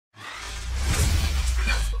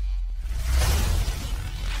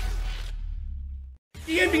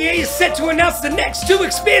The NBA is set to announce the next 2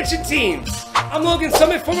 expansion teams. I'm Logan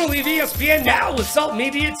Summit, formerly of ESPN, now with Salt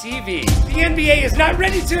Media TV. The NBA is not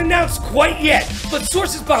ready to announce quite yet, but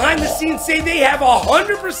sources behind the scenes say they have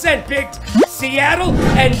 100% picked Seattle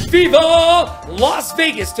and Viva Las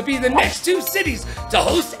Vegas to be the next 2 cities to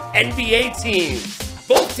host NBA teams.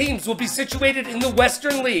 Both teams will be situated in the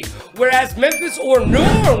Western League, whereas Memphis or New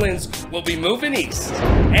Orleans will be moving east.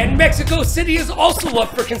 And Mexico City is also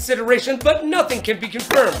up for consideration, but nothing can be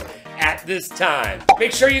confirmed at this time.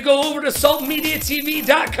 Make sure you go over to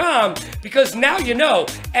saltmediatv.com because now you know,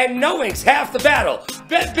 and knowing's half the battle.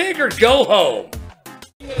 Bet big or go home.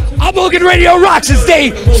 I'm Logan Radio Rocks. It's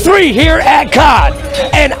day 3 here at COD,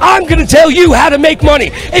 and I'm going to tell you how to make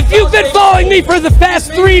money. If you've been following me for the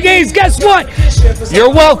past 3 days, guess what?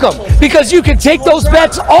 You're welcome, because you can take those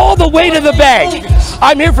bets all the way to the bank.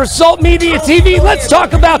 I'm here for Salt Media TV. Let's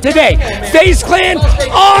talk about today. FaZe Clan,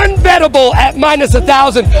 unbettable at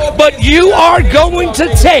 -1,000, but you are going to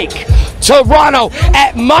take Toronto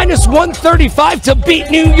at -135 to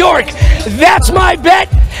beat New York. That's my bet.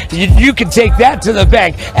 You can take that to the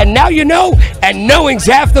bank. And now you know, and knowing's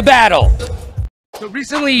half the battle. So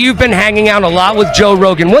recently you've been hanging out a lot with Joe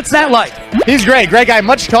Rogan. What's that like? He's great guy,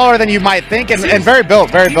 much taller than you might think, and very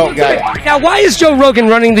built guy. Now, why is Joe Rogan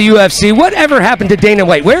running the UFC? Whatever happened to Dana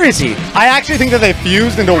White? Where is he? I actually think that they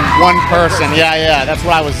fused into one person. Yeah, that's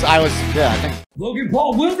what I think. Logan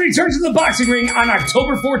Paul will return to the boxing ring on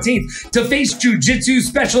October 14th to face Jiu-Jitsu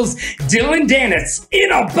specialist Dylan Dennis in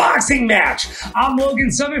a boxing match. I'm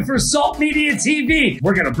Logan Summit for Salt Media TV.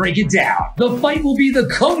 We're going to break it down. The fight will be the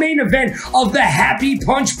co-main event of the Happy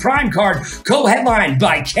Punch Prime card, co-headlined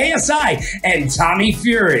by KSI and Tommy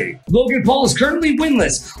Fury. Logan Paul is currently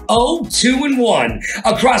winless, 0-2-1,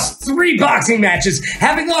 across 3 boxing matches,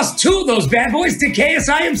 having lost 2 of those bad boys to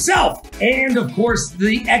KSI himself. And, of course,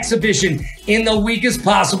 the exhibition in the weakest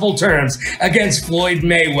possible terms against Floyd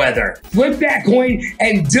Mayweather. Flip that coin,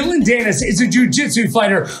 and Dylan Dennis is a jiu-jitsu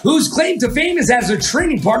fighter whose claim to fame is as a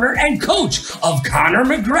training partner and coach of Conor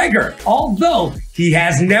McGregor, although he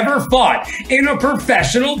has never fought in a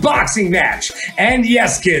professional boxing match. And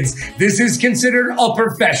yes, kids, this is considered a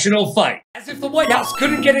professional fight. As if the White House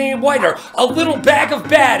couldn't get any whiter, a little bag of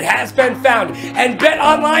bad has been found, and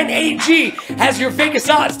BetOnline AG has your Vegas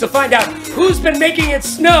odds to find out who's been making it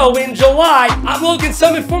snow in July. I'm Logan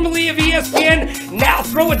Summit, formerly of ESPN, now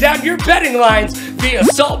throwing down your betting lines via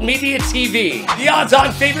Salt Media TV. The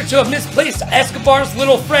odds-on favorite to have misplaced Escobar's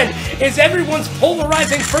little friend is everyone's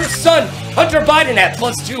polarizing first son, Hunter Biden, at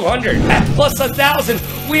 +200. At +1,000,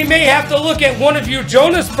 we may have to look at one of you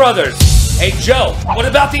Jonas Brothers. Hey Joe, what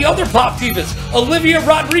about the other pop divas? Olivia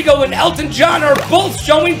Rodrigo and Elton John are both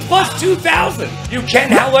showing +2,000. You can,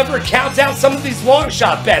 however, count out some of these long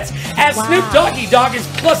shot bets, as Snoop Doggy Dogg is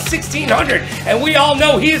 +1,600, and we all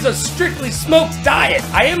know he is a strictly smoked diet.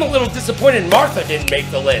 I am a little disappointed Martha didn't make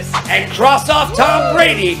the list. And cross off Tom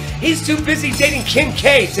Brady, he's too busy dating Kim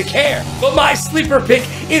K to care. But my sleeper pick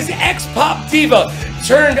is ex-pop diva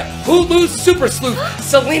turned Hulu super sleuth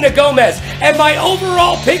Selena Gomez, and my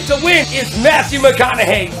overall pick to win is Matthew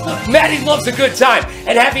McConaughey. Matty loves a good time,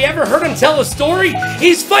 and have you ever heard him tell a story?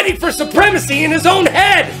 He's fighting for supremacy in his own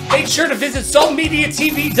head. Make sure to visit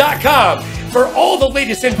saltmediatv.com for all the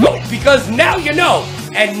latest info, because now you know,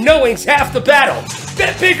 and knowing's half the battle.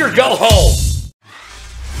 Bet big or go home.